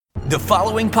The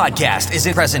following podcast is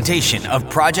a presentation of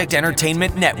Project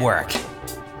Entertainment Network.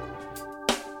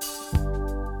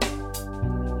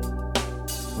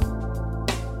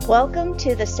 Welcome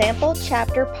to the Sample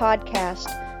Chapter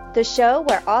Podcast, the show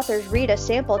where authors read a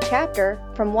sample chapter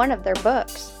from one of their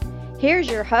books. Here's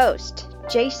your host,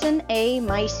 Jason A.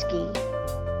 Meiske.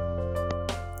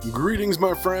 Greetings,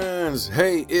 my friends.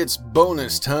 Hey, it's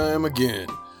bonus time again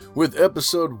with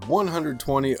episode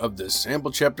 120 of the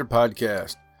Sample Chapter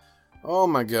Podcast. Oh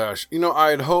my gosh. I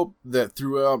had hoped that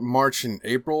throughout March and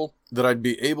April that I'd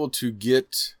be able to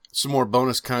get some more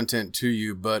bonus content to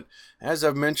you, but as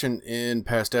I've mentioned in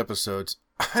past episodes,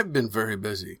 I've been very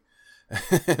busy.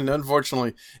 And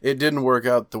unfortunately, it didn't work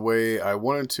out the way I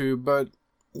wanted to, but,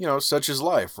 such is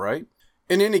life, right?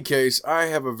 In any case, I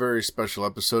have a very special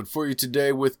episode for you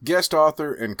today with guest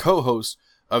author and co-host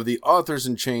of the Authors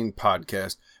and Chain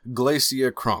podcast,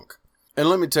 Glacia Cronk. And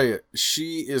let me tell you,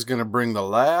 she is going to bring the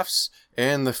laughs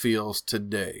and the feels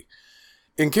today.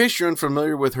 In case you're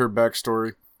unfamiliar with her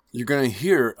backstory, you're going to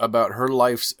hear about her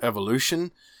life's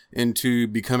evolution into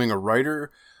becoming a writer,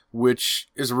 which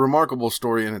is a remarkable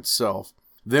story in itself.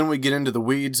 Then we get into the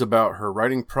weeds about her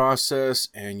writing process,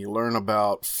 and you learn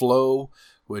about flow,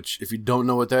 which if you don't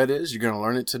know what that is, you're going to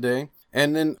learn it today.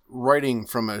 And then writing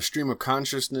from a stream of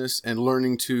consciousness and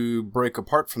learning to break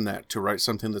apart from that to write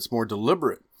something that's more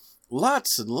deliberate.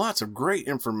 Lots and lots of great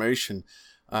information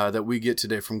that we get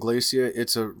today from Glacia.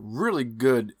 It's a really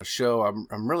good show.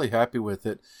 I'm really happy with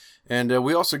it. And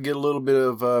we also get a little bit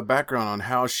of background on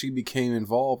how she became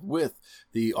involved with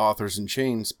the Authors and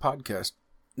Chains podcast.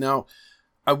 Now,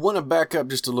 I want to back up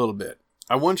just a little bit.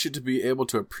 I want you to be able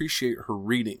to appreciate her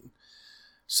reading.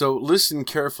 So listen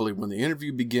carefully when the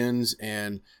interview begins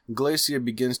and Glacia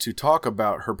begins to talk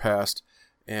about her past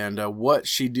and what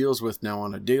she deals with now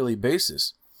on a daily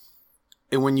basis.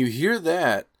 And when you hear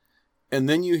that, and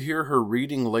then you hear her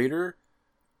reading later,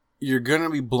 you're going to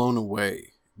be blown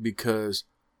away because,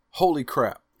 holy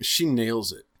crap, she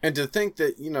nails it. And to think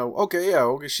that,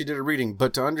 okay, she did a reading,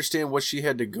 but to understand what she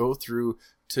had to go through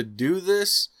to do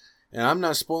this, and I'm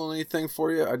not spoiling anything for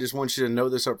you, I just want you to know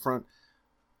this up front,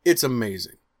 it's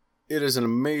amazing. It is an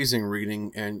amazing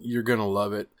reading, and you're going to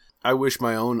love it. I wish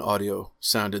my own audio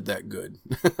sounded that good.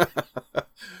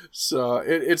 So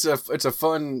it's a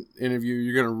fun interview.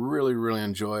 You're going to really, really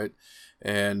enjoy it.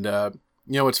 And,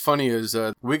 what's funny is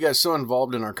we got so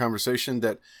involved in our conversation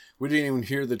that we didn't even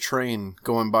hear the train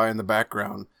going by in the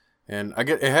background. And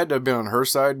it had to have been on her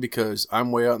side because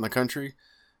I'm way out in the country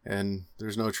and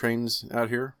there's no trains out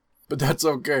here. But that's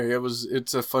okay.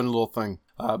 It's a fun little thing.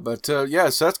 So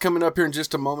that's coming up here in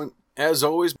just a moment. As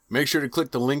always, make sure to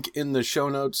click the link in the show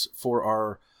notes for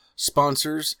our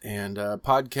sponsors and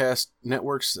podcast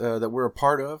networks that we're a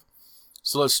part of.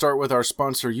 So let's start with our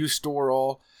sponsor, You Store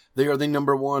All. They are the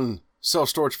 #1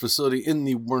 self-storage facility in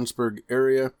the Warrensburg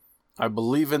area. I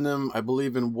believe in them. I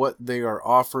believe in what they are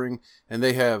offering, and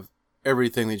they have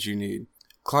everything that you need.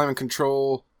 Climate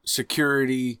control,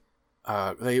 security.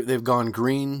 They've gone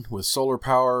green with solar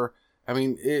power. I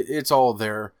mean, it's all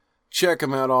there. Check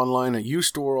them out online at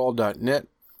ustoreall.net.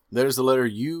 That is the letter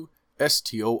U,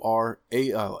 STORALL.net.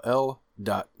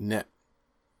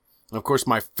 And of course,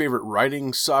 my favorite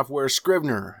writing software,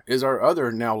 Scrivener, is our other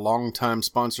now longtime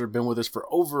sponsor. Been with us for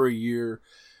over a year.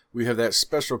 We have that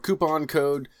special coupon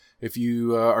code. If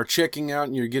you are checking out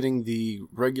and you're getting the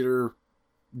regular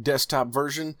desktop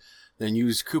version, then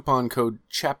use coupon code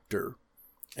CHAPTER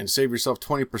and save yourself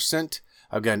 20%.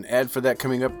 I've got an ad for that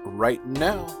coming up right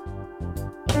now.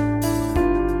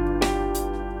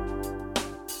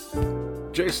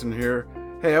 Jason here.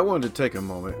 Hey, I wanted to take a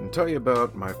moment and tell you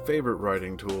about my favorite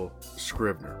writing tool,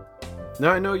 Scrivener.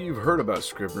 Now, I know you've heard about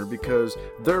Scrivener because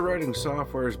their writing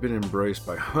software has been embraced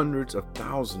by hundreds of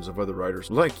thousands of other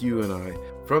writers like you and I,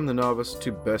 from the novice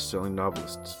to best-selling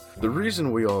novelists. The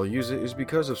reason we all use it is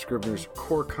because of Scrivener's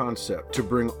core concept to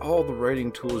bring all the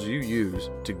writing tools you use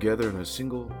together in a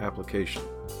single application.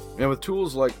 And with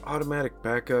tools like automatic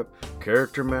backup,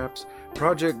 character maps,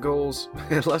 project goals,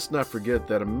 and let's not forget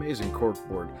that amazing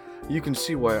corkboard, you can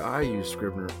see why I use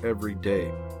Scrivener every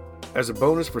day. As a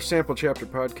bonus for Sample Chapter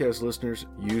Podcast listeners,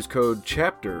 use code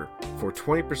CHAPTER for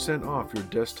 20% off your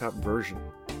desktop version.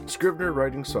 Scrivener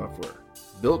writing software,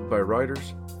 built by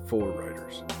writers for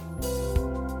writers.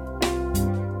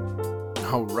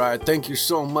 All right, thank you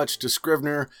so much to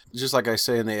Scrivener. Just like I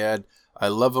say in the ad, I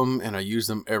love them and I use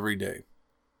them every day.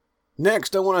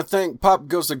 Next, I want to thank Pop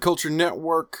Goes the Culture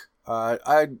Network.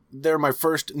 They're my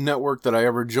first network that I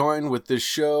ever joined with this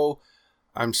show.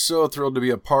 I'm so thrilled to be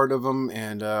a part of them,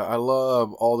 and I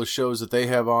love all the shows that they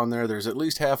have on there. There's at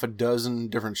least half a dozen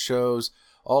different shows,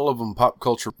 all of them pop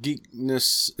culture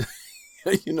geekness,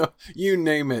 you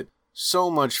name it. So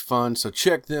much fun. So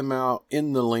check them out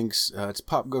in the links. It's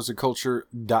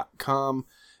popgoestheculture.com,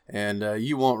 and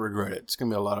you won't regret it. It's going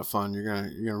to be a lot of fun. You're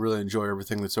gonna really enjoy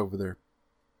everything that's over there.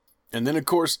 And then, of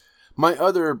course, my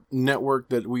other network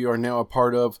that we are now a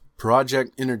part of,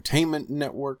 Project Entertainment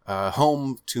Network,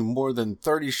 home to more than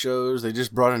 30 shows. They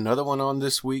just brought another one on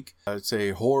this week. It's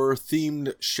a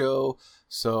horror-themed show.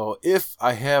 So if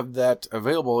I have that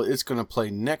available, it's going to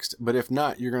play next. But if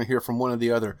not, you're going to hear from one of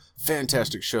the other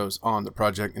fantastic shows on the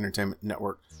Project Entertainment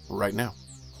Network right now.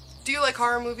 Do you like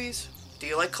horror movies? Do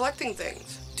you like collecting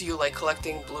things? Do you like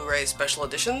collecting Blu-ray special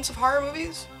editions of horror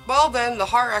movies? Well then, the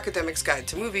Horror Academic's Guide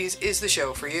to Movies is the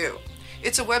show for you.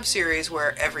 It's a web series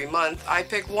where every month I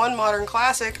pick one modern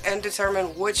classic and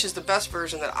determine which is the best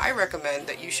version that I recommend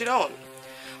that you should own.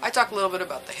 I talk a little bit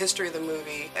about the history of the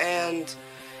movie, and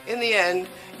in the end,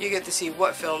 you get to see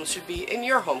what films should be in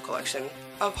your home collection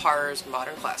of horror's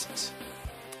modern classics.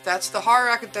 That's the Horror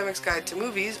Academic's Guide to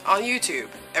Movies on YouTube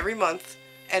every month,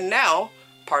 and now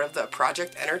part of the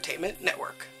Project Entertainment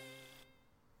Network.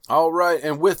 All right,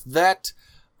 and with that,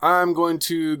 I'm going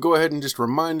to go ahead and just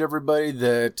remind everybody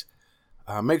that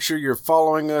make sure you're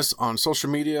following us on social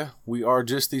media. We are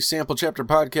just the Sample Chapter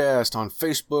Podcast on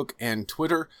Facebook and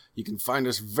Twitter. You can find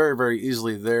us very, very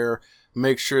easily there.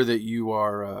 Make sure that you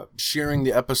are sharing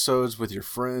the episodes with your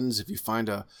friends. If you find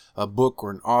a book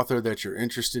or an author that you're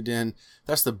interested in,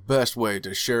 that's the best way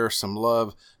to share some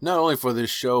love, not only for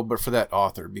this show, but for that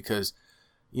author. Because,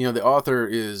 the author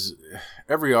is,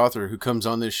 every author who comes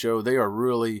on this show, they are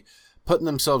really putting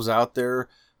themselves out there,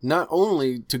 not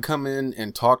only to come in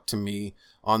and talk to me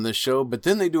on this show, but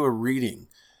then they do a reading.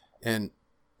 And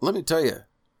let me tell you,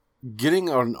 getting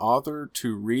an author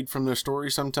to read from their story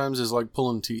sometimes is like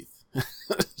pulling teeth.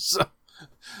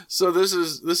 So this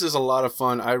is a lot of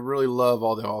fun. I really love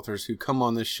all the authors who come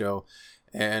on this show.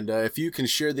 And if you can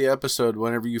share the episode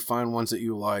whenever you find ones that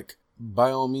you like, by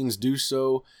all means do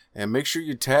so. And make sure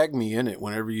you tag me in it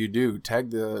whenever you do. Tag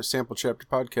the Sample Chapter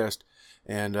Podcast.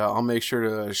 And I'll make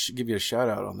sure to give you a shout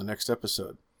out on the next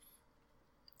episode.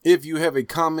 If you have a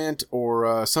comment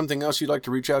or something else you'd like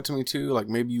to reach out to me to, like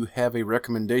maybe you have a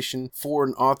recommendation for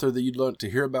an author that you'd like to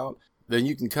hear about, then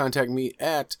you can contact me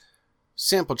at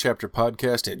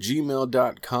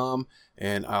samplechapterpodcast@gmail.com,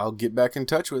 and I'll get back in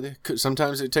touch with you.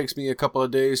 Sometimes it takes me a couple of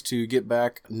days to get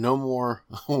back. No more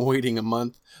waiting a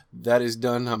month. That is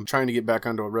done. I'm trying to get back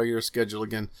onto a regular schedule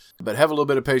again. But have a little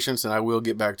bit of patience, and I will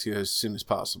get back to you as soon as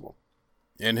possible.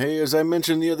 And hey, as I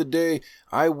mentioned the other day,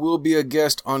 I will be a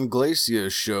guest on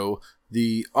Glacia's show,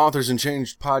 the Authors and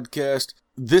Change podcast,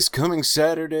 this coming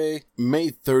Saturday, May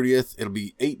 30th. It'll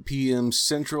be 8 p.m.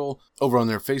 Central over on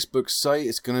their Facebook site.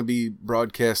 It's going to be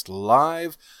broadcast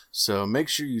live, so make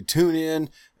sure you tune in,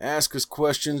 ask us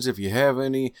questions if you have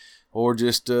any, or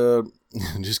just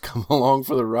come along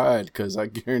for the ride, because I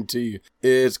guarantee you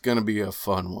it's going to be a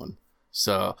fun one.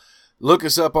 So look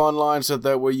us up online so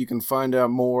that way you can find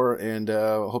out more, and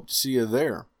hope to see you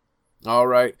there. All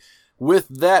right. With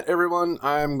that, everyone,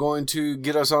 I'm going to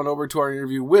get us on over to our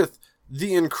interview with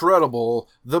the incredible,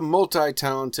 the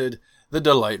multi-talented, the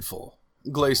delightful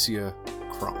Glacia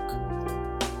Cronk.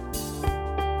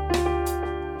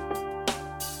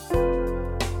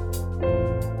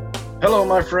 Hello,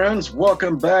 my friends.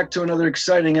 Welcome back to another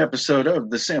exciting episode of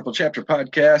the Sample Chapter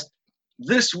Podcast.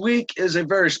 This week is a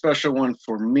very special one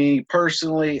for me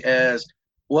personally, as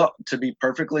well, to be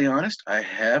perfectly honest, I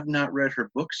have not read her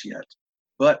books yet,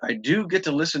 but I do get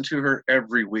to listen to her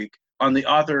every week on the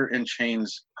Author in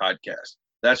Chains podcast.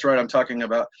 That's right, I'm talking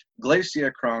about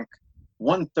Glacia Cronk,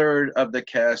 1/3 of the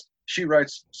cast. She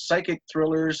writes psychic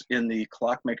thrillers in the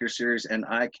Clockmaker series, and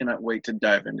I cannot wait to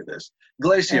dive into this.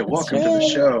 Glacia, welcome to the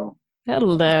show.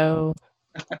 Hello.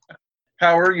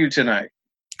 How are you tonight?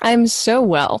 I'm so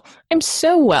well.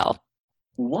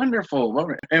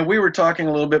 Wonderful. And we were talking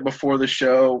a little bit before the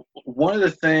show. One of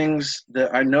the things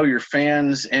that I know your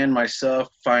fans and myself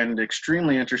find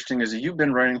extremely interesting is that you've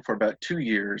been writing for about 2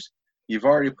 years. You've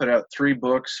already put out 3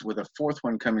 books with a 4th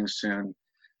one coming soon.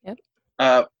 Yep.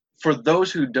 For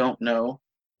those who don't know,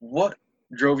 what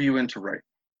drove you into writing?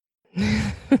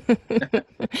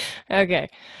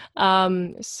 Okay.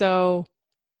 So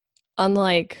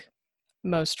unlike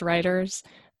most writers,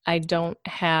 I don't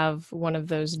have one of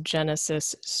those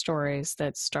Genesis stories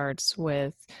that starts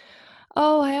with,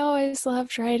 oh, I always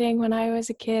loved writing when I was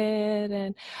a kid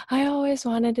and I always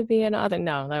wanted to be an author.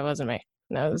 No, that wasn't me.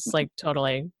 That was like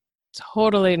totally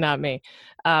totally not me.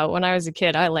 When I was a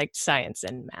kid, I liked science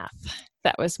and math.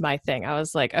 That was my thing. I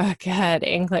was like, oh God,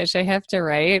 English, I have to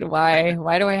write. Why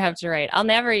do I have to write? I'll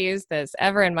never use this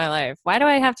ever in my life. Why do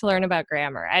I have to learn about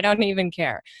grammar? I don't even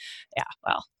care. Yeah,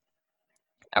 well,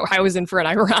 I was in for an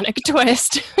ironic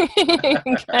twist.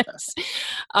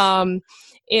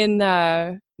 In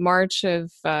March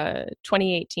of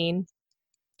 2018,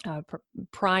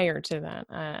 prior to that,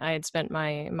 I had spent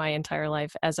my entire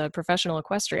life as a professional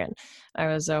equestrian. I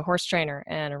was a horse trainer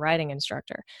and a riding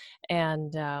instructor.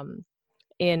 And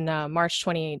in March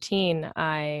 2018,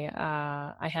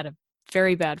 I had a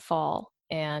very bad fall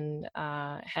and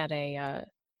had a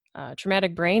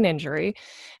traumatic brain injury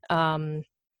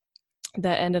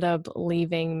that ended up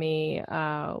leaving me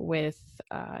with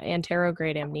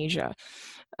anterograde amnesia,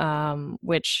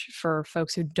 which, for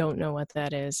folks who don't know what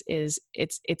that is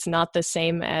it's not the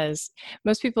same as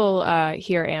most people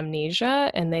hear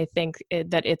amnesia and they think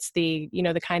that it's the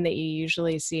the kind that you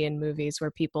usually see in movies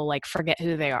where people like forget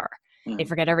who they are. They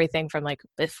forget everything from like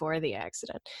before the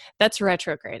accident. That's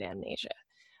retrograde amnesia.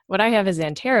 What I have is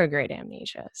anterograde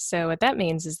amnesia. So what that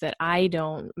means is that I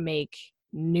don't make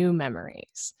new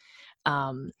memories.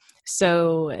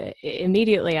 So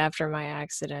immediately after my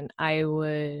accident, I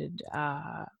would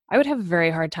have a very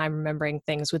hard time remembering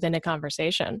things within a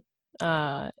conversation.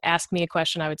 Ask me a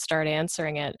question, I would start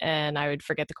answering it, and I would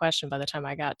forget the question by the time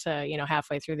I got to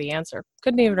halfway through the answer.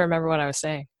 Couldn't even remember what I was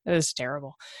saying. It was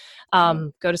terrible.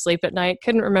 Go to sleep at night.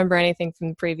 Couldn't remember anything from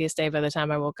the previous day by the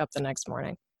time I woke up the next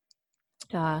morning.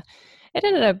 It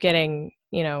ended up getting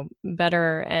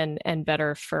better and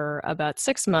better for about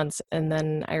 6 months. And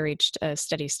then I reached a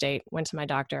steady state, went to my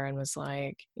doctor and was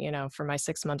like, for my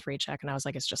 6-month recheck. And I was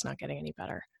like, it's just not getting any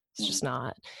better. It's just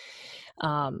not.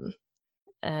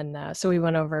 So we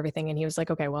went over everything and he was like,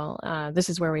 okay, well, this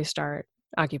is where we start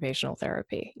occupational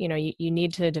therapy. You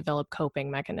need to develop coping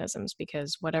mechanisms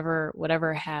because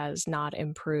whatever has not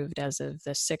improved as of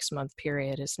the 6-month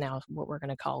period is now what we're going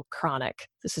to call chronic.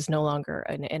 This is no longer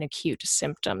an acute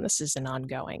symptom. This is an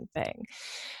ongoing thing.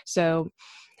 So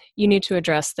you need to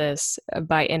address this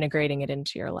by integrating it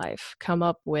into your life. Come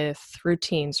up with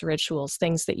routines, rituals,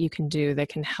 things that you can do that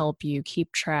can help you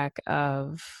keep track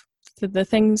of the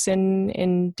things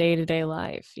in day-to-day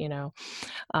life.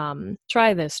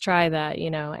 Try this, try that,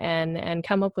 and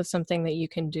come up with something that you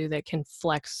can do that can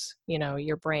flex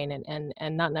your brain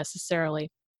and not necessarily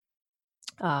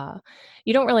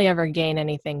you don't really ever gain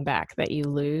anything back that you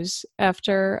lose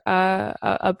after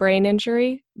a brain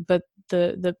injury, but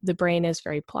the brain is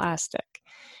very plastic.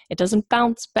 It doesn't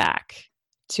bounce back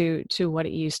to what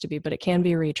it used to be, but it can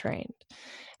be retrained.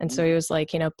 And so he was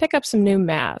like, pick up some new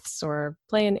maths or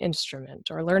play an instrument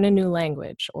or learn a new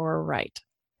language or write.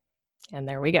 And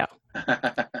there we go.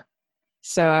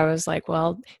 So I was like,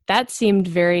 well, that seemed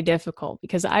very difficult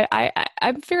because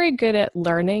I'm very good at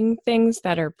learning things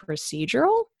that are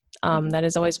procedural. That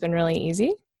has always been really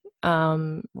easy.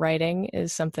 Writing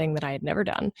is something that I had never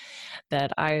done,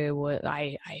 that I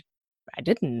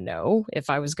didn't know if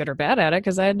I was good or bad at it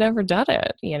because I had never done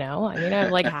it, I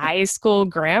have like high school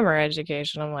grammar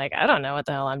education. I'm like, I don't know what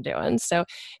the hell I'm doing. So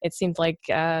it seemed like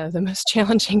the most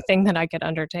challenging thing that I could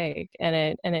undertake.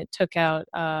 And it took out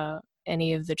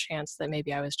any of the chance that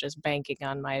maybe I was just banking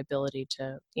on my ability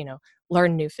to,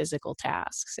 learn new physical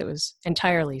tasks. It was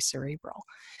entirely cerebral.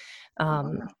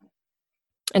 And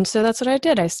so that's what I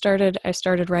did. I started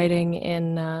writing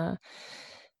in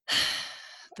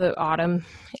the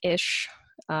autumn-ish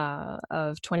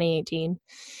of 2018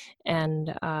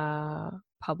 and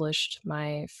published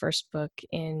my first book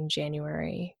in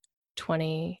January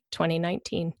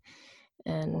 2019.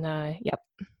 And yep,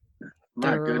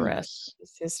 My the goodness. rest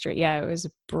is history. Yeah, it was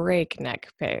a breakneck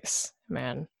pace,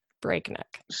 man.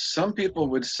 Breakneck. Some people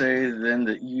would say then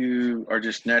that you are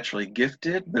just naturally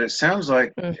gifted, but it sounds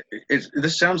like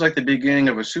this sounds like the beginning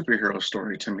of a superhero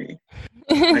story to me.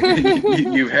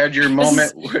 You've had your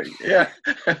moment, yeah,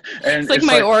 and it's like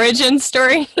my origin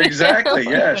story. Exactly,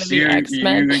 yes. You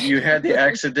X-Men. had the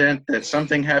accident that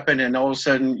something happened, and all of a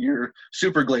sudden you're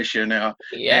super Glacia now.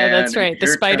 Yeah, that's right. The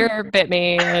spider bit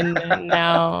me, and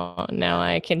now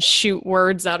I can shoot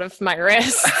words out of my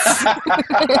wrists.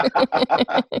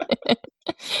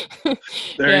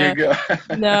 There you go.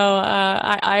 No,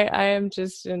 I am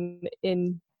just an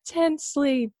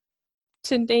intensely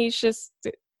tenacious.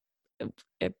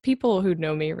 People who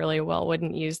know me really well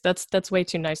wouldn't use that's way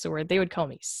too nice a word. They would call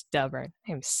me stubborn.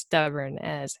 I'm stubborn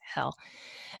as hell,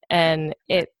 and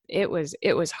it was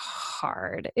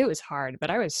hard. It was hard, but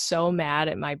I was so mad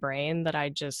at my brain that I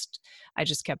just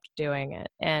kept doing it.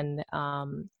 And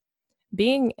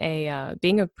being a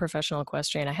professional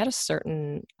equestrian, I had a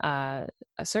certain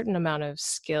amount of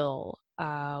skill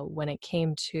when it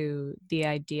came to the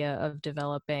idea of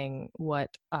developing what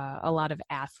a lot of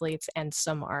athletes and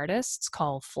some artists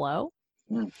call flow.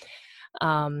 Mm.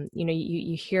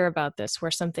 You hear about this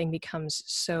where something becomes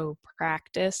so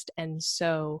practiced and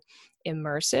so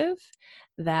immersive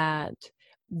that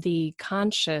the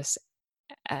conscious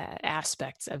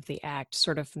aspects of the act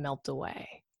sort of melt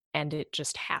away and it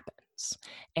just happens.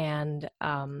 And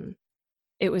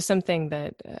it was something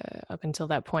that up until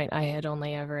that point I had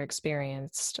only ever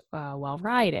experienced while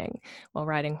riding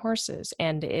horses.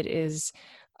 And it is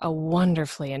a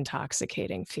wonderfully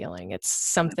intoxicating feeling. It's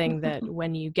something that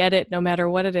when you get it, no matter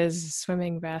what it is,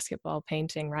 swimming, basketball,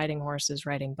 painting, riding horses,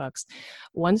 writing books,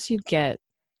 once you get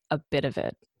a bit of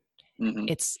it, Mm-hmm.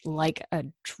 it's like a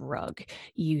drug.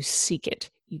 You seek it,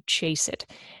 you chase it.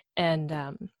 And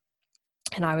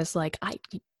I was like,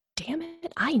 damn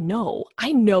it, I know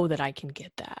that I can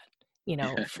get that,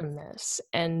 from this.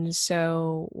 And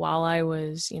so while I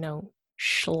was,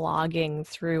 slogging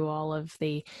through all of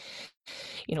the,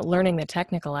 learning the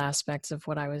technical aspects of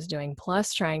what I was doing,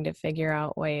 plus trying to figure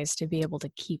out ways to be able to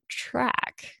keep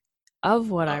track of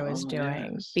what I was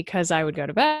doing, Yes. because I would go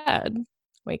to bed,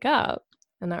 wake up,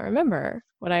 and not remember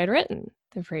what I had written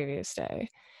the previous day.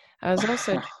 I was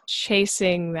also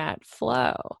chasing that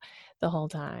flow the whole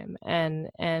time.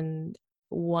 And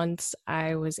once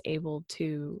I was able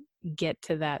to get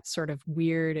to that sort of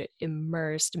weird,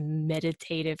 immersed,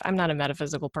 meditative, I'm not a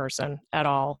metaphysical person at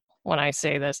all when I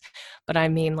say this, but I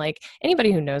mean, like,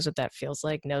 anybody who knows what that feels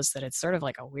like knows that it's sort of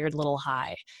like a weird little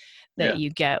high that you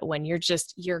get when you're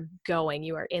going,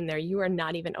 you are in there, you are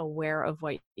not even aware of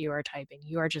what you are typing.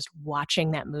 You are just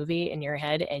watching that movie in your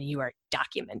head and you are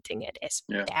documenting it as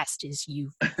fast as you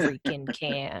freaking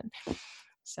can.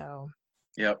 So,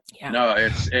 yep. yeah. No,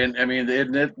 and I mean,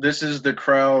 this is the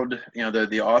crowd,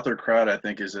 the author crowd, I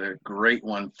think, is a great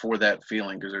one for that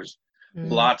feeling, because there's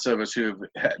lots of us who have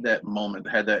had that moment,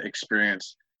 had that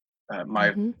experience.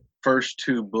 My first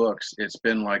 2 books, it's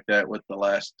been like that with the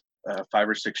last 5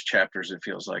 or 6 chapters. It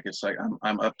feels like it's like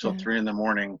I'm up till 3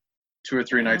 a.m, 2 or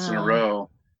 3 nights in a row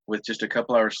with just a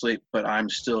couple hours sleep, but I'm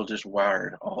still just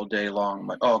wired all day long. I'm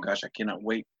like, oh gosh, I cannot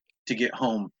wait to get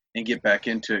home and get back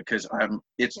into it, because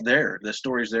it's there, the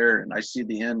story's there, and I see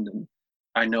the end, and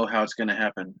I know how it's going to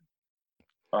happen.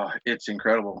 It's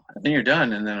incredible. And then you're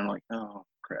done, and then I'm like, oh,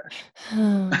 crash.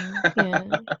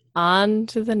 On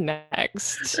to the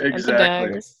next.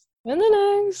 Exactly. And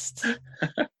the next.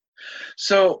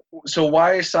 So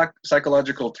why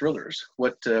psychological thrillers?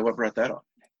 What brought that on?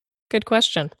 Good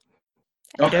question.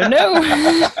 I don't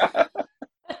know.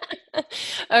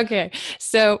 Okay,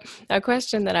 so a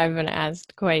question that I've been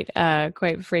asked quite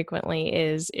frequently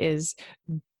is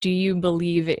do you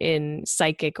believe in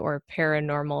psychic or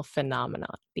paranormal phenomena?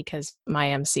 Because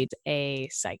my MC is a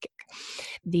psychic.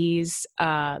 These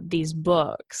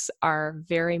books are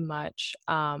very much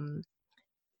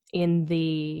in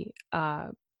the.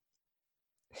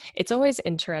 It's always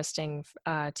interesting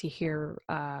to hear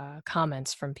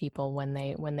comments from people when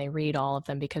they read all of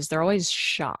them, because they're always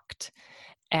shocked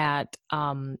at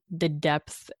the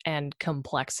depth and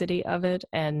complexity of it.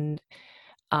 And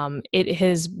it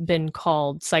has been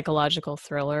called psychological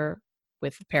thriller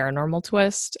with paranormal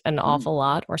twist an awful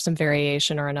lot, or some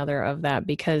variation or another of that,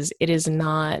 because it is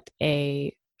not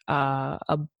a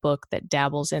book that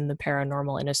dabbles in the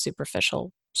paranormal in a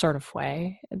superficial sort of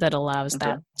way that allows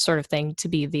that sort of thing to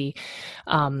be the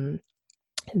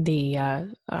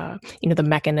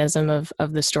mechanism of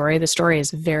the story. The story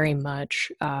is very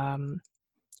much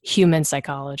human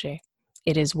psychology.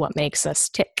 It is what makes us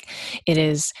tick. It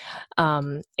is,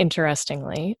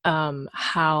 interestingly,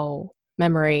 how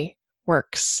memory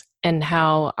works, and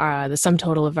how the sum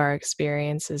total of our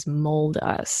experiences mold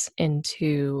us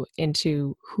into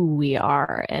who we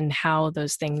are, and how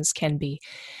those things can be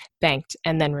banked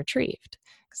and then retrieved.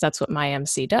 Because that's what my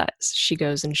MC does. She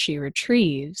goes and she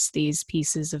retrieves these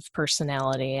pieces of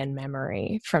personality and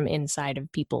memory from inside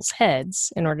of people's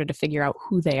heads in order to figure out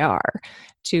who they are,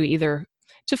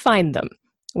 to find them,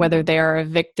 whether they are a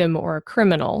victim or a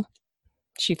criminal.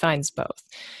 She finds both.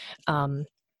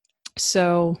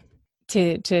 So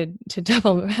to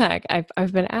double back,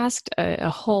 I've been asked a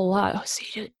whole lot. Oh,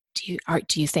 so do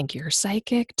you think you're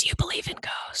psychic? Do you believe in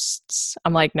ghosts?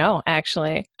 I'm like, no,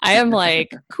 actually, I am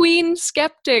like queen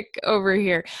skeptic over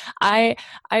here. I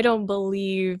don't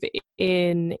believe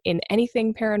in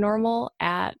anything paranormal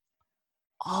at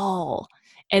all.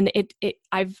 And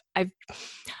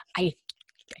I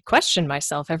question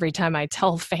myself every time I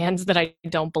tell fans that I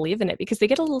don't believe in it, because they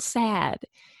get a little sad.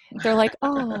 They're like,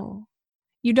 oh,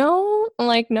 You don't?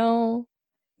 Like, no,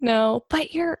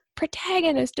 but your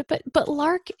protagonist, but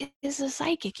Lark is a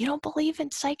psychic. You don't believe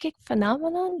in psychic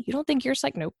phenomenon? You don't think you're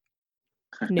psychic?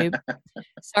 Nope.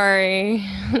 Sorry.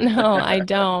 No, I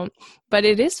don't. But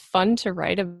it is fun to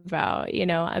write about,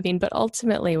 I mean, but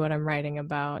ultimately what I'm writing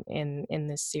about in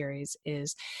this series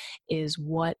is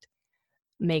what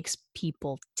makes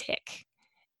people tick.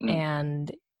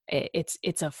 And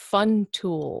it's a fun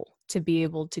tool to be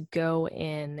able to go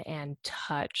in and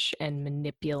touch and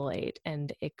manipulate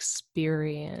and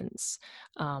experience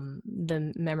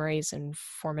the memories and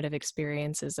formative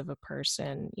experiences of a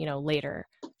person, later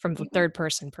from the third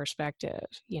person perspective.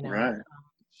 Right.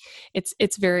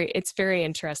 It's very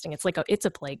interesting. It's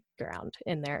a playground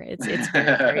in there. It's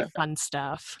very, very fun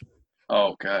stuff.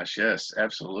 Oh gosh, yes,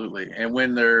 absolutely. And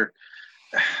when they're,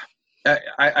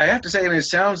 I have to say, I mean, it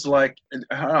sounds like,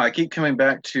 I don't know, I keep coming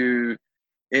back to,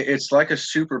 it's like a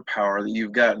superpower that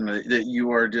you've gotten, that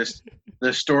you are just,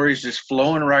 the story's just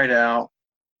flowing right out.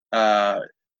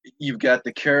 You've got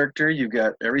the character, you've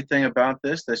got everything about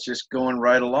this that's just going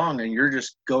right along, and you're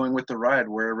just going with the ride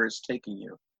wherever it's taking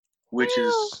you, which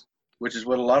is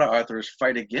what a lot of authors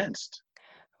fight against.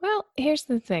 Well, here's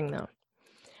the thing, though.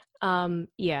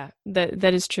 Yeah,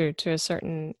 that is true to a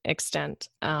certain extent.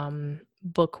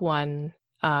 Book 1,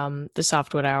 The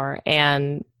Softwood Hour,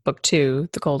 and Book 2,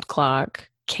 The Cold Clock,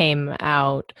 came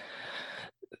out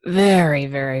very,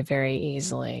 very, very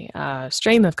easily.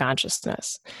 Stream of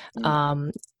consciousness.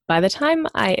 By the time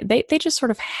they just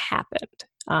sort of happened,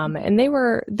 and they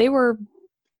were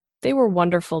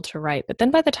wonderful to write. But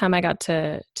then by the time I got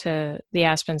to The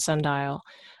Aspen Sundial,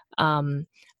 I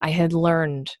had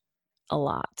learned a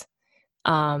lot.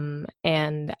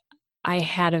 And I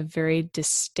had a very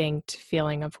distinct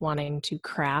feeling of wanting to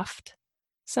craft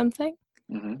something,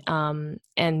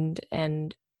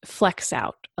 and flex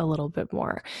out a little bit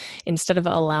more instead of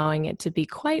allowing it to be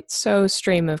quite so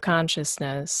stream of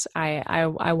consciousness. I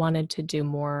wanted to do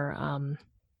more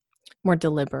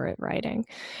deliberate writing,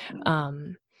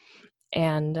 and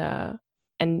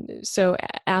so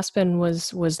Aspen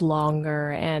was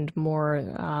longer and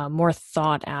more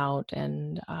thought out,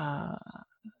 and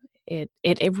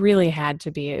it really had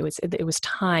to be. It was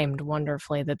timed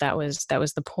wonderfully. That was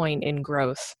the point in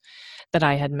growth that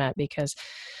I had met, because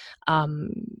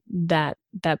that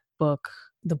book,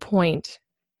 the point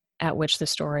at which the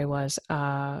story was,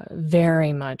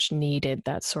 very much needed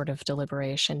that sort of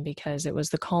deliberation, because it was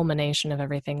the culmination of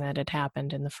everything that had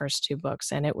happened in the first 2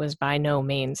 books, and it was by no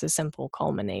means a simple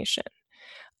culmination.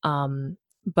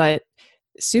 But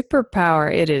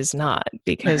superpower it is not,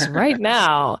 because right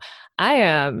now I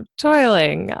am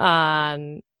toiling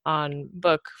on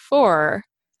book 4,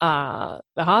 the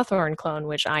Hawthorne clone,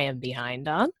 which I am behind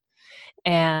on.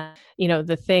 And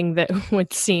the thing that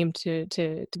would seem to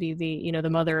be the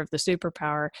mother of the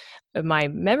superpower, my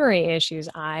memory issues,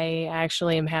 I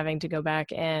actually am having to go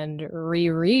back and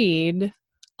reread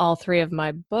all 3 of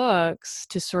my books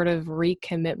to sort of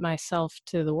recommit myself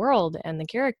to the world and the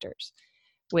characters,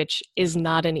 which is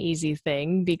not an easy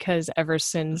thing, because ever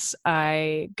since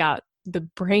I got the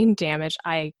brain damage,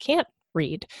 I can't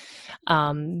read.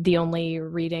 The only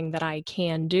reading that I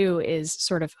can do is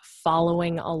sort of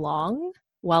following along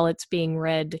while it's being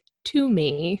read to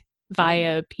me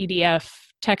via PDF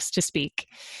text-to-speak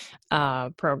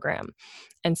program.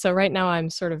 And so right now I'm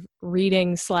sort of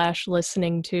reading /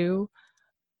 listening to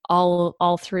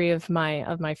all 3 of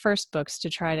my first books to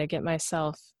try to get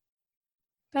myself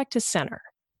back to center.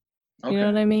 You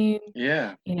know what I mean?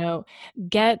 Yeah.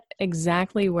 Get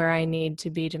exactly where I need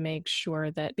to be to make sure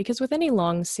that, because with any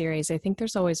long series, I think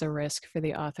there's always a risk for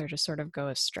the author to sort of go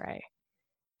astray.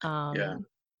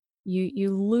 You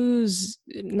lose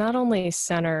not only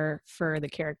center for the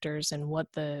characters and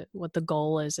what the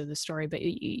goal is of the story, but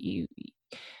you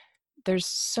there's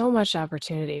so much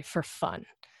opportunity for fun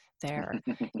there.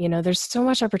 There's so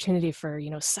much opportunity for,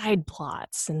 side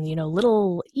plots and,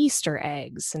 little Easter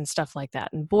eggs and stuff like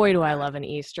that. And boy, do I love an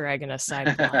Easter egg and a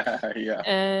side plot. Yeah.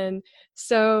 And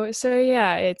so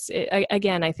yeah,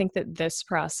 again, I think that this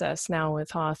process now with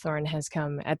Hawthorne has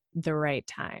come at the right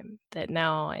time, that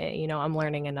now, I'm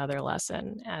learning another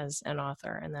lesson as an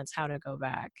author, and that's how to go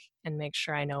back and make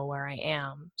sure I know where I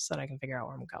am so that I can figure out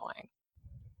where I'm going.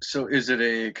 So is it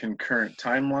a concurrent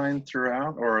timeline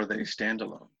throughout, or are they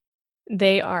standalone?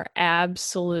 They are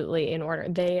absolutely in order.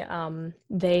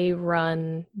 They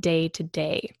run day to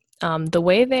day. The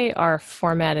way they are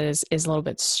formatted is a little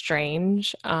bit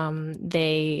strange.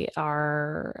 They're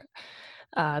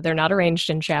not arranged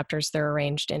in chapters, they're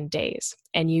arranged in days,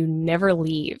 and you never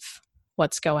leave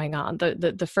what's going on.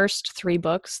 The first 3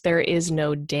 books, there is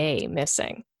no day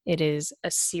missing. It is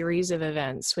a series of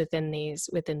events within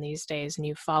these days, and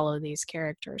you follow these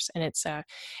characters. And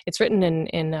it's written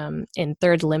in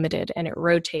third limited, and it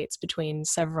rotates between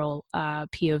several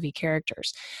POV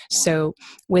characters. So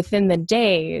within the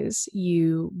days,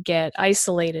 you get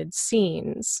isolated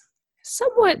scenes,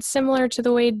 somewhat similar to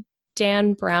the way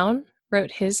Dan Brown wrote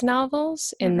his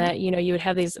novels, in that, you know, you would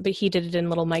have these, but he did it in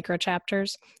little micro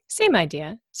chapters. Same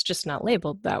idea. It's just not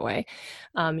labeled that way.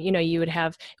 You know, you would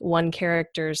have one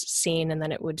character's scene and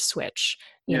then it would switch.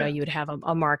 You know, you would have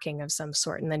a marking of some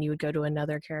sort, and then you would go to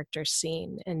another character's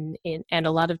scene. And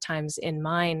a lot of times in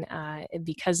mine,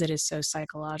 because it is so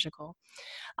psychological,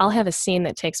 I'll have a scene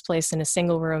that takes place in a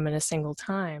single room in a single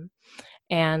time.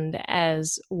 And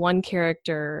as one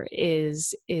character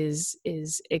is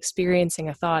experiencing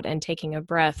a thought and taking a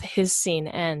breath, his scene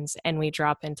ends, and we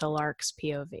drop into Lark's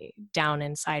POV down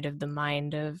inside of the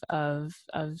mind of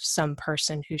some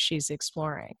person who she's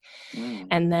exploring.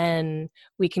 And then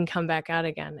we can come back out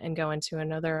again and go into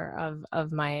another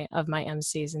of my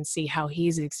MCs and see how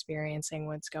he's experiencing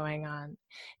what's going on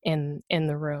in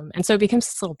the room. And so it becomes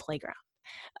this little playground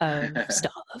of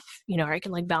stuff, you know, where I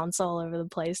can like bounce all over the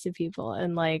place to people.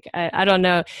 And like, I don't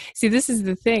know. See, this is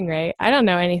the thing, right? I don't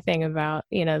know anything about,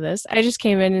 you know, this. I just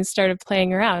came in and started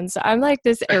playing around. So I'm like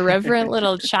this irreverent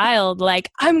little child,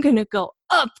 like, I'm going to go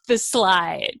up the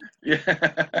slide.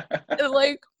 And,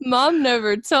 like, mom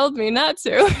never told me not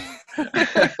to.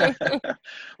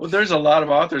 Well, there's a lot of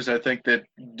authors, I think, that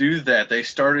do that. They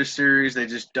start a series, they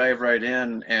just dive right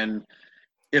in, and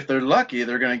if they're lucky,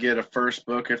 they're going to get a first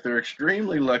book. If they're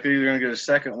extremely lucky, they're going to get a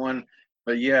second one.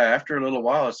 But yeah, after a little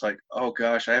while, it's like, oh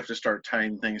gosh, I have to start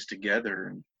tying things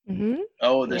together.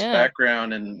 And this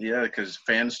background, and because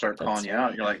fans start calling you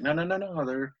out. You're like, no,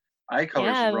 their eye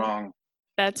color's wrong.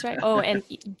 That's right. Oh, and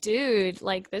dude,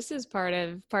 like, this is part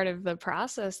of the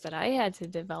process that I had to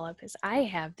develop. Is I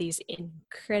have these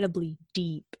incredibly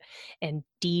deep and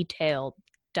detailed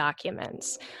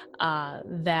documents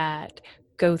that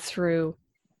go through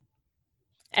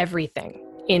everything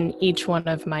in each one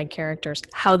of my characters,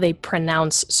 how they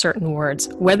pronounce certain words,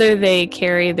 whether they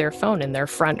carry their phone in their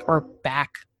front or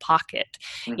back pocket,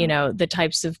 you know, the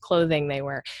types of clothing they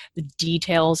wear, the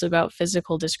details about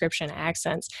physical description,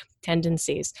 accents,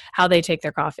 tendencies, how they take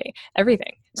their coffee,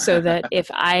 everything. So that if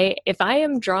I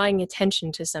am drawing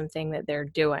attention to something that they're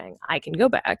doing, I can go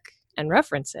back and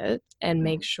reference it and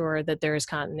make sure that there is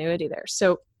continuity there.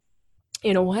 So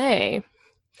in a way,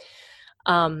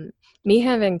 me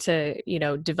having to, you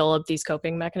know, develop these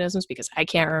coping mechanisms because I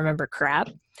can't remember crap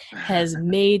has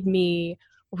made me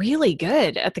really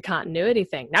good at the continuity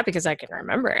thing. Not because I can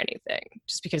remember anything,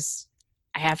 just because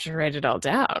I have to write it all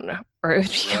down or it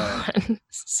would be gone.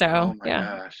 So,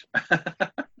 gosh.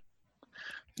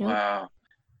 Wow.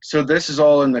 So this is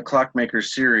all in the Clockmaker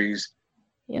series.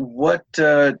 Yep. What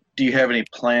do you have any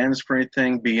plans for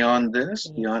anything beyond this?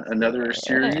 Beyond another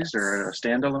series or a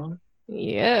standalone?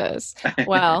 Yes.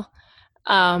 Well,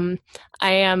 I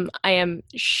am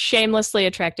shamelessly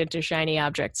attracted to shiny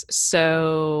objects.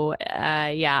 So,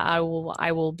 I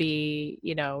will be,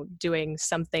 you know, doing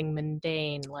something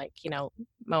mundane, like, you know,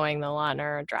 mowing the lawn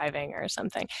or driving or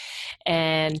something,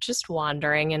 and just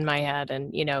wandering in my head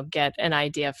and, you know, get an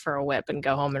idea for a whip and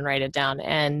go home and write it down.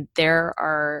 And there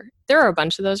are a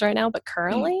bunch of those right now, but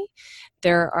currently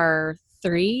there are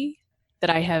 3 that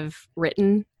I have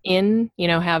written in, you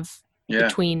know, have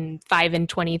between 5 and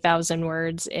 20,000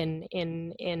 words in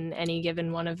any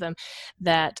given one of them,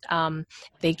 that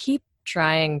they keep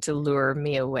trying to lure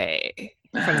me away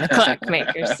from the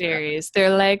Clockmaker series. They're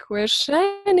like, we're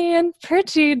shiny and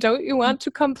pretty. Don't you want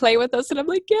to come play with us? And I'm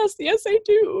like, yes, I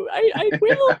do. I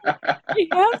will. I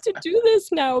have to do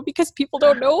this now because people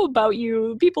don't know about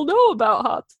you. People know about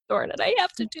Hawthorne, and I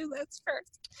have to do this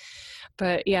first.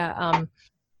 But yeah,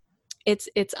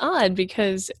 it's odd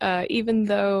because even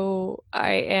though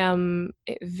I am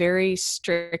very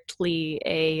strictly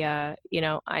I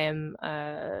am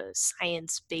a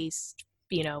science-based,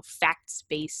 you know,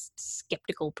 facts-based,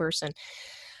 skeptical person,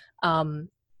 all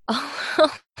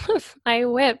of my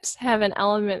whips have an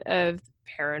element of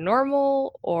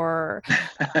paranormal or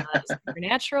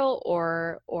supernatural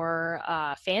or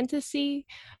fantasy.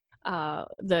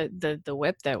 The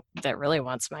whip that really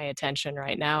wants my attention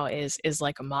right now is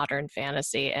like a modern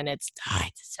fantasy, and it's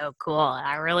so cool.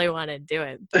 I really want to do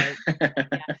it, but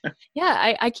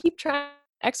I keep trying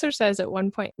to exercise. At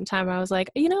one point in time, I was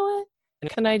like, you know what?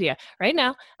 An idea right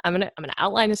now. I'm gonna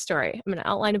outline a story. I'm gonna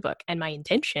outline a book, and my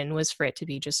intention was for it to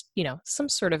be just, you know, some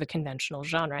sort of a conventional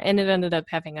genre, and it ended up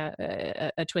having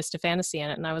a twist of fantasy in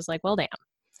it. And I was like, well, damn.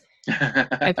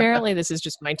 Apparently this is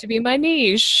just going to be my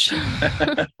niche.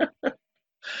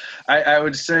 I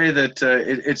would say that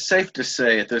it's safe to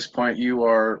say at this point you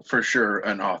are for sure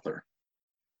an author.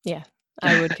 Yeah,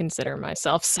 I would consider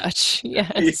myself such.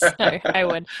 Yes, Yeah. I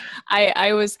would.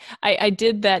 I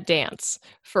did that dance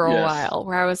for a Yes. while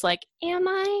where I was like, do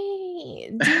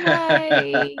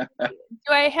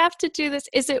I have to do this?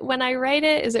 Is it when I write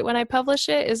it? Is it when I publish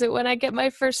it? Is it when I get my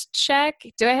first check?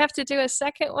 Do I have to do a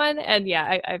second one? And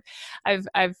yeah, I've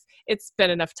it's been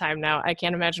enough time now. I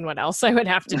can't imagine what else I would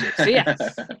have to do. So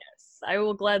yes, I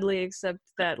will gladly accept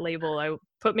that label.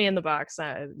 Put me in the box.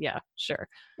 Yeah, sure.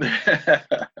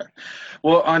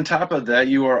 Well, on top of that,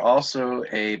 you are also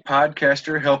a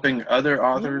podcaster helping other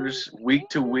authors week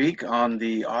to week on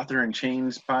the Author in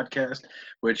Chains podcast,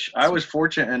 which I was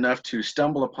fortunate enough to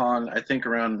stumble upon, I think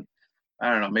around,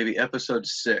 I don't know, maybe episode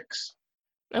 6.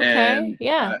 Okay, And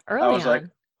yeah, I early was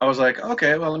like, on.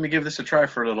 okay, well, let me give this a try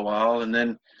for a little while. And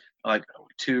then like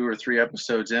 2 or 3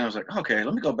 episodes in, I was like, okay,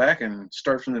 let me go back and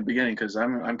start from the beginning because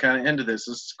I'm kind of into this.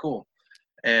 This is cool.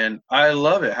 And I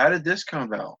love it. How did this come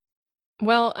about?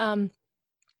 Well,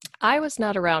 I was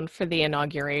not around for the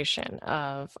inauguration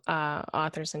of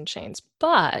Authors in Chains,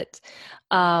 but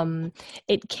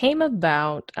it came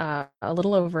about a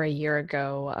little over a year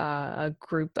ago. A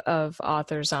group of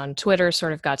authors on Twitter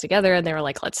sort of got together and they were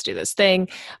like, let's do this thing.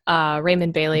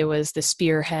 Raymond Bailey was the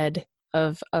spearhead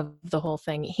of the whole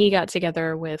thing. He got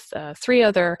together with 3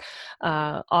 other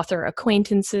author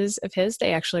acquaintances of his.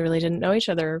 They actually really didn't know each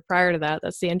other prior to that.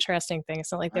 That's the interesting thing.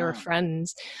 It's not like they were Wow.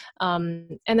 friends.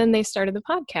 And then they started the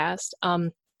podcast.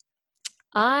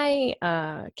 I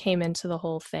came into the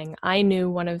whole thing. I knew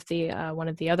one of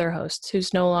the other hosts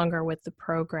who's no longer with the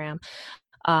program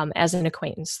as an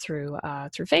acquaintance through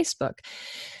Facebook,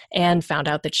 and found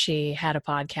out that she had a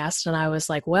podcast. And I was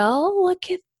like, well, look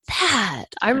at that.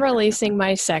 I'm releasing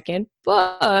my second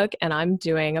book and I'm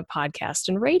doing a podcast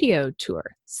and radio tour.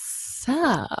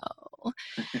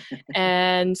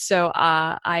 And so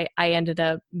I ended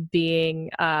up being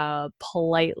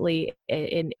politely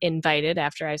invited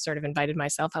after I sort of invited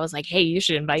myself. I was like, hey, you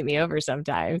should invite me over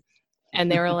sometime.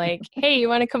 And they were like, hey, you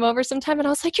want to come over sometime? And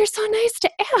I was like, you're so nice to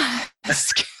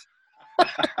ask.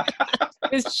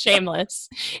 It was shameless.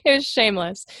 It was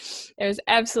shameless. It was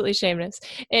absolutely shameless.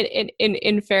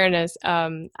 In fairness,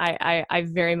 I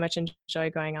very much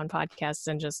enjoy going on podcasts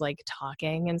and just like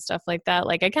talking and stuff like that.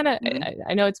 Like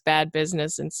I know it's bad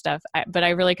business and stuff, but I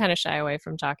really kind of shy away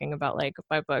from talking about like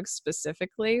my books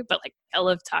specifically. But like I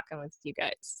love talking with you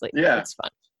guys. Like it's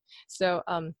fun. So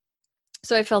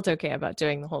so I felt okay about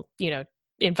doing the whole,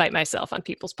 invite myself on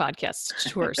people's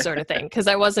podcasts tour sort of thing. Cause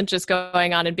I wasn't just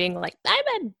going on and being like, I'm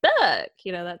a book,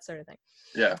 that sort of thing.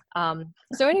 Yeah.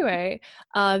 So anyway,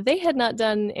 they had not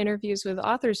done interviews with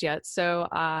authors yet. So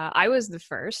I was the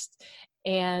first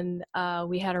and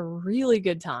we had a really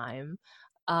good time.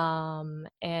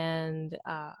 And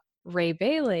Ray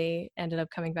Bailey ended up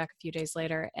coming back a few days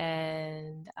later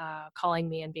and calling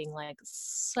me and being like,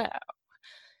 so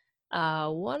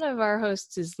one of our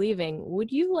hosts is leaving.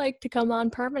 Would you like to come on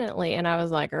permanently? And I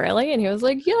was like, really? And he was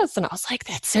like, yes. And I was like,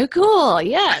 that's so cool.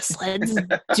 Yes, let's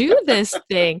do this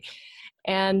thing.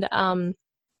 And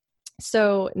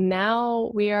so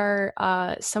now we are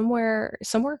somewhere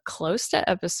close to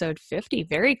episode 50,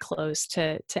 very close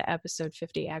to episode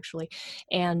 50 actually.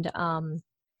 And I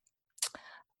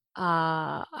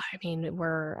mean,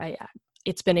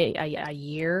 it's been a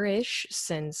year-ish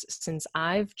since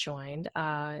I've joined.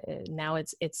 Now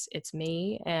it's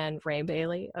me and Ray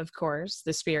Bailey, of course,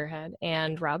 the spearhead,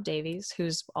 and Rob Davies,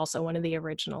 who's also one of the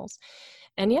originals.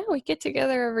 And yeah, we get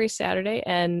together every Saturday,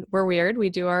 and we're weird.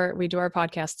 We do our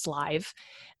podcasts live.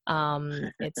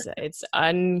 It's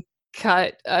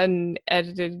uncut,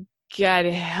 unedited. God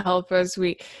help us.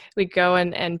 We go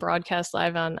and broadcast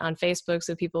live on Facebook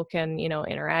so people can,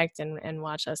 interact and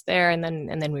watch us there. And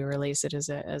then we release it as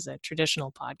a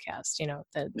traditional podcast,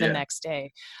 the next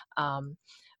day.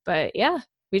 But yeah,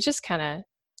 we just kind of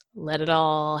let it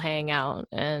all hang out.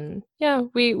 And yeah,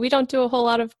 we don't do a whole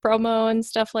lot of promo and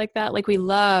stuff like that. Like we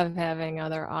love having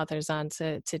other authors on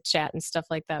to chat and stuff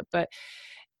like that. But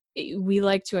we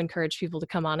like to encourage people to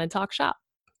come on and talk shop.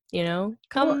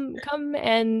 Come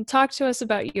and talk to us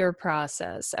about your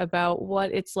process, about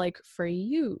what it's like for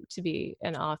you to be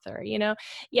an author. I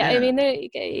mean,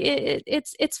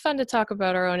 it's fun to talk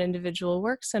about our own individual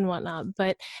works and whatnot,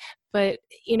 but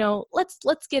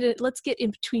let's get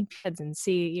in between heads and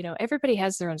see, everybody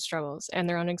has their own struggles and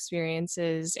their own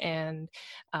experiences and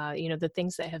the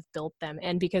things that have built them.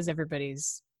 And because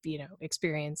everybody's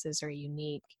experiences are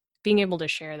unique, being able to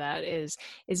share that is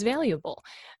valuable.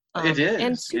 It is.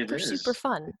 And super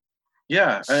fun.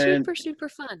 Yeah. Super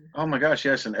fun. Oh my gosh,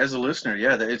 yes. And as a listener,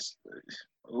 it's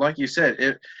like you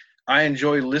said, I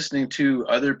enjoy listening to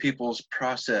other people's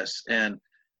process and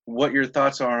what your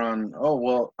thoughts are on, oh,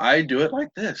 well, I do it like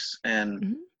this. And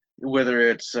Mhm. whether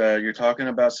it's you're talking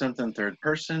about something third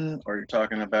person, or you're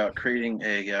talking about creating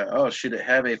oh, should it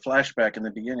have a flashback in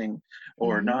the beginning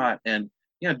or Mhm. not? And,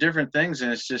 different things.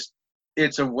 And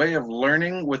it's a way of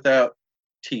learning without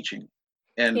teaching.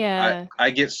 And Yeah. I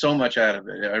get so much out of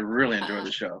it. I really enjoy Uh,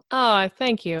 the show. Oh,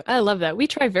 thank you. I love that. We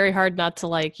try very hard not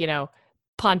to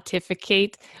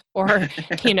pontificate or,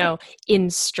 you know,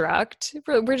 instruct.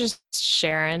 We're just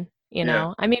sharing,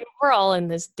 Yeah. I mean, we're all in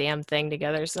this damn thing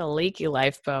together. It's a leaky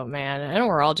lifeboat, man. And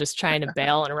we're all just trying to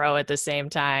bail and row at the same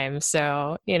time.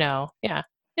 So, yeah,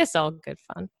 it's all good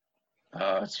fun.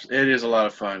 It is a lot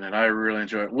of fun, and I really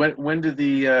enjoy it. When did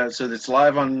so it's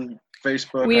live on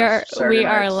Facebook We on are Saturday we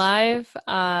are nights?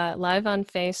 live on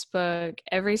Facebook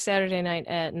every Saturday night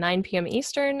at 9 p.m.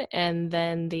 Eastern, and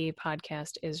then the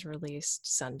podcast is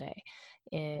released Sunday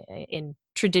in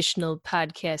traditional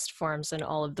podcast forms and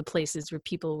all of the places where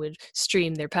people would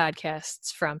stream their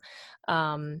podcasts from.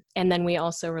 And then we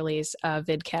also release a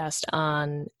vidcast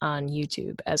on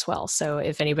YouTube as well. So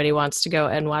if anybody wants to go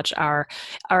and watch our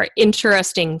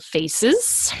interesting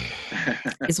faces,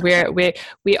 is where we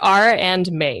are and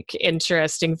make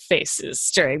interesting faces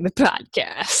during the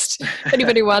podcast. If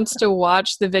anybody wants to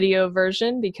watch the video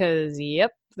version, because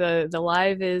the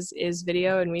live is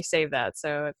video and we save that.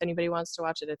 So if anybody wants to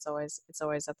watch it, it's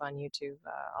always up on YouTube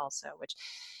also, which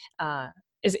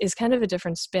is kind of a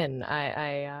different spin.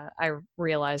 I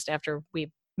realized after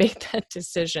we made that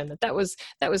decision that was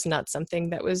not something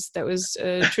that was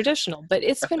traditional, but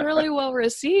it's been really well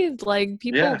received. Like,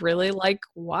 people Yeah. really like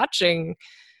watching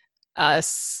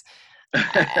us.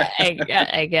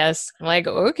 I guess I'm like,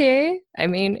 okay, I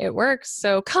mean, it works,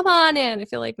 so come on in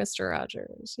if you like Mr.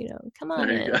 Rogers, come on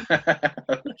There you in. go.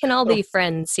 We can all be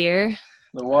friends here.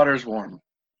 The water's warm.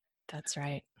 That's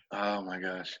right. Oh my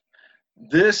gosh.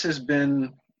 This has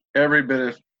been every bit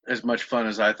of as much fun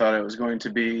as I thought it was going to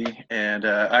be. And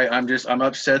I'm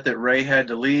upset that Ray had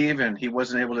to leave and he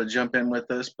wasn't able to jump in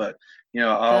with us, but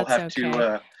I'll That's have okay.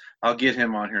 to I'll get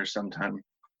him on here sometime.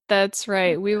 That's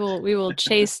right. We will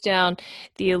chase down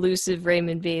the elusive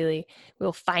Raymond Bailey.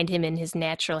 We'll find him in his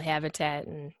natural habitat,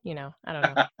 and I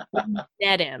don't know. We'll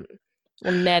net him.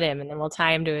 And then we'll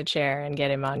tie him to a chair and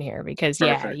get him on here, because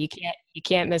Perfect. you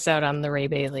can't miss out on the Ray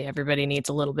Bailey. Everybody needs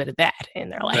a little bit of that in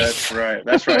their life. That's right.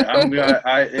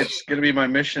 It's gonna be my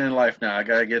mission in life now. I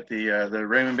gotta get the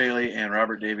Raymond Bailey and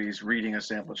Robert Davies reading a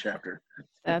sample chapter.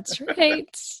 That's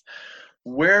right.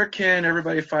 Where can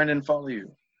everybody find and follow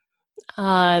you?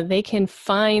 They can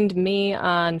find me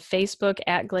on Facebook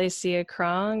at Glacia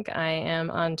Cronk. I am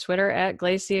on Twitter at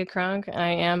Glacia Cronk. I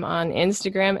am on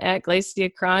Instagram at Glacia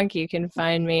Cronk. You can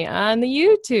find me on the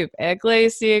YouTube at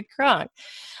Glacia Cronk.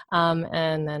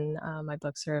 And then my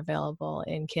books are available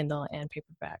in Kindle and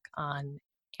paperback on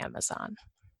Amazon.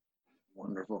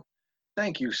 Wonderful.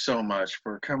 Thank you so much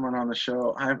for coming on the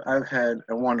show. I've had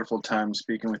a wonderful time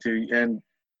speaking with you, and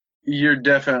you're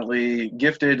definitely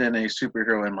gifted and a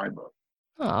superhero in my book.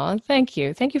 Oh, thank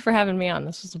you. Thank you for having me on.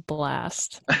 This was a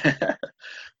blast.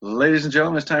 Ladies and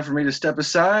gentlemen, it's time for me to step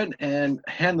aside and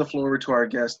hand the floor over to our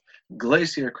guest,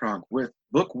 Glacia Cronk, with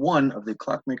book 1 of the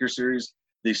Clockmaker series,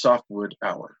 The Softwood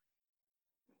Hour.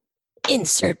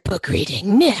 Insert book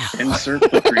reading now. Insert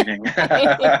book reading.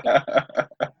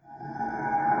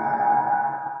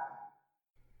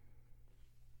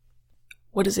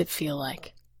 What does it feel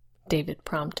like? David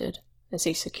prompted as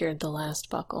he secured the last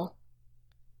buckle.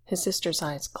 His sister's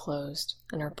eyes closed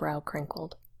and her brow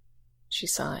crinkled. She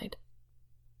sighed.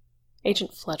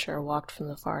 Agent Fletcher walked from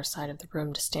the far side of the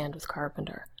room to stand with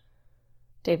Carpenter.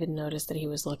 David noticed that he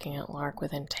was looking at Lark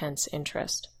with intense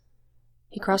interest.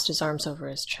 He crossed his arms over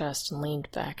his chest and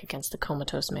leaned back against the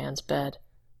comatose man's bed.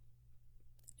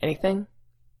 "Anything?"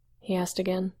 he asked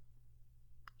again.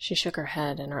 She shook her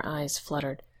head and her eyes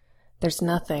fluttered. "There's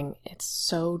nothing. It's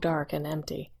so dark and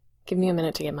empty. Give me a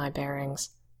minute to get my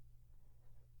bearings."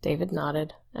 David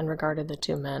nodded and regarded the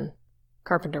two men.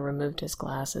 Carpenter removed his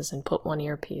glasses and put one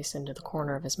earpiece into the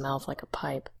corner of his mouth like a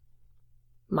pipe.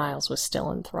 Miles was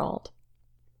still enthralled.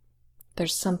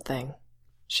 "There's something,"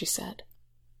 she said.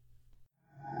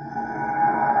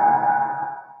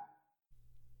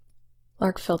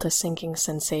 Lark felt a sinking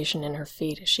sensation in her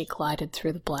feet as she glided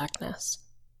through the blackness.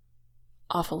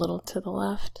 Off a little to the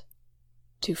left.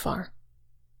 Too far.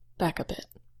 Back a bit.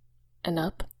 And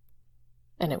up.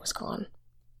 And it was gone.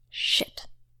 "Shit,"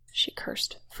 she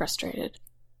cursed, frustrated.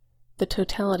 The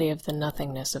totality of the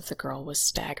nothingness of the girl was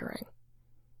staggering.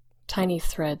 Tiny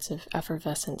threads of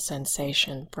effervescent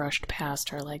sensation brushed past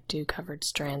her like dew-covered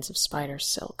strands of spider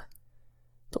silk.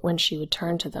 but when she would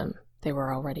turn to them, they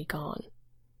were already gone.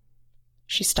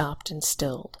 She stopped and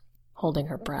stilled, holding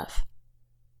her breath.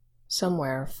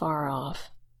 Somewhere far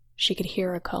off, she could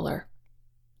hear a color,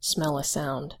 smell a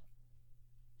sound.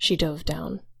 She dove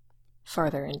down,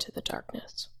 farther into the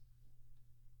darkness.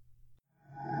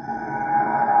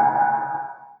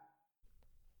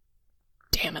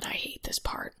 Damn it, I hate this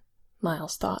part,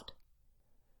 Miles thought.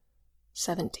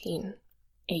 17,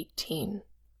 18,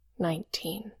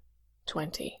 19,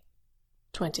 20,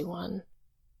 21.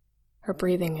 Her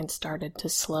breathing had started to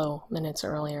slow minutes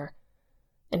earlier,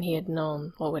 and he had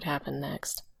known what would happen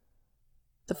next.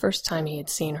 The first time he had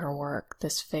seen her work,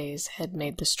 this phase had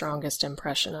made the strongest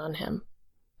impression on him.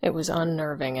 It was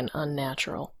unnerving and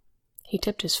unnatural. He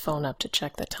tipped his phone up to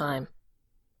check the time.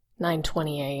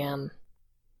 9:20 a.m.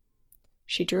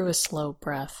 She drew a slow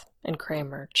breath, and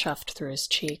Kramer chuffed through his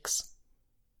cheeks.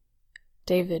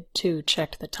 David, too,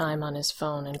 checked the time on his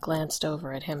phone and glanced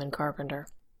over at him and Carpenter.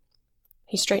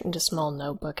 He straightened a small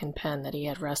notebook and pen that he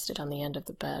had rested on the end of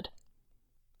the bed.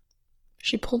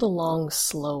 She pulled a long,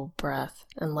 slow breath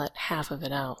and let half of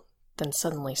it out, then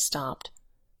suddenly stopped,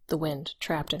 the wind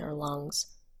trapped in her lungs.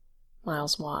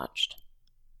 Miles watched.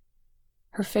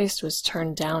 Her face was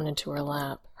turned down into her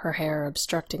lap, her hair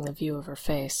obstructing the view of her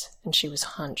face, and she was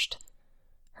hunched.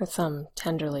 Her thumb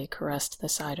tenderly caressed the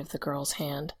side of the girl's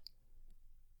hand.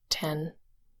 10,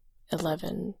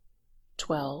 11,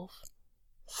 12,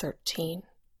 13,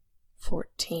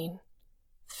 14,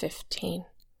 15,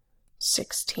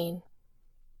 16.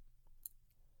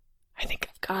 I think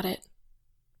I've got it.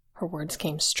 Her words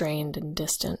came strained and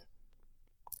distant.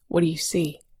 What do you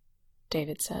see?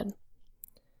 David said.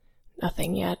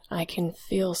 Nothing yet. I can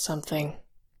feel something.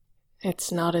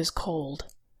 It's not as cold.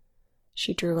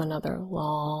 She drew another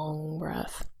long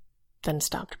breath, then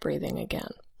stopped breathing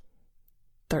again.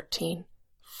 13,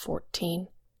 14,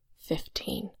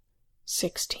 15,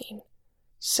 16,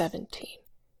 17,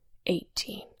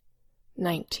 18,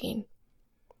 19.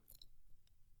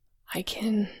 I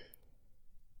can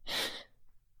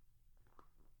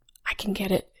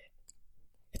get it.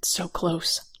 It's so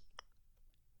close.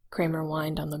 Kramer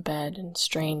whined on the bed and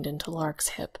strained into Lark's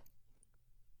hip.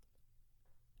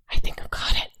 I think I've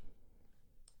got it.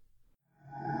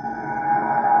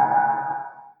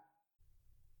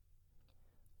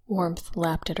 Warmth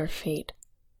lapped at her feet.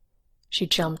 She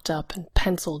jumped up and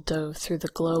pencil dove through the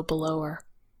glow below her.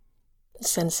 The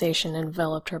sensation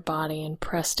enveloped her body and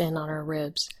pressed in on her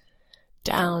ribs.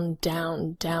 Down,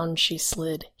 down, down she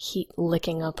slid, heat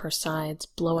licking up her sides,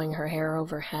 blowing her hair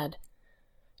overhead.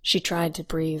 She tried to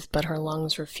breathe, but her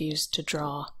lungs refused to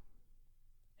draw.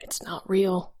 It's not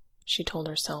real, she told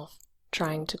herself,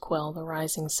 trying to quell the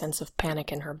rising sense of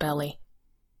panic in her belly.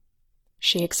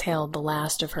 She exhaled the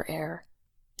last of her air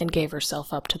and gave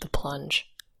herself up to the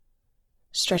plunge.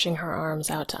 Stretching her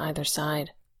arms out to either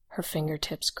side, her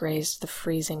fingertips grazed the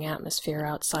freezing atmosphere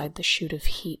outside the chute of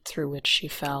heat through which she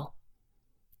fell.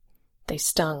 They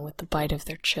stung with the bite of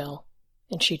their chill,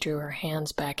 and she drew her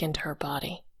hands back into her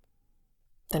body.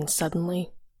 Then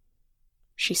suddenly,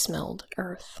 she smelled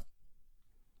earth.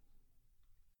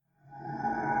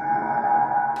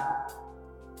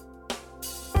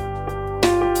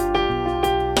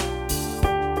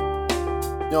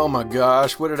 Oh my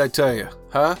gosh, what did I tell you,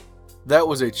 huh? That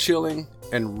was a chilling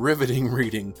and riveting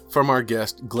reading from our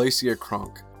guest, Glacia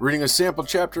Cronk, reading a sample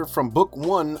chapter from Book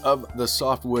 1 of the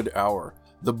Softwood Hour.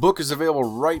 The book is available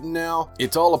right now.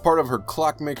 It's all a part of her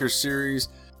Clockmaker series.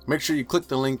 Make sure you click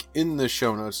the link in the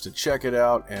show notes to check it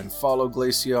out and follow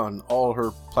Glacia on all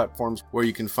her platforms where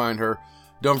you can find her.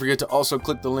 Don't forget to also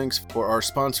click the links for our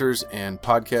sponsors and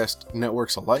podcast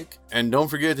networks alike. And don't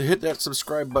forget to hit that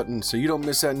subscribe button so you don't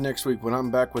miss that next week when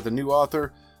I'm back with a new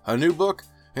author, a new book,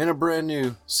 and a brand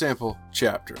new sample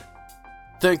chapter.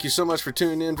 Thank you so much for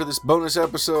tuning in for this bonus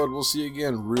episode. We'll see you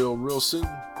again real soon.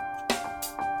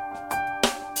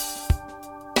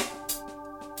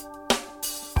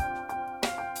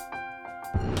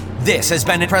 This has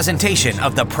been a presentation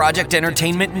of the Project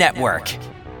Entertainment Network.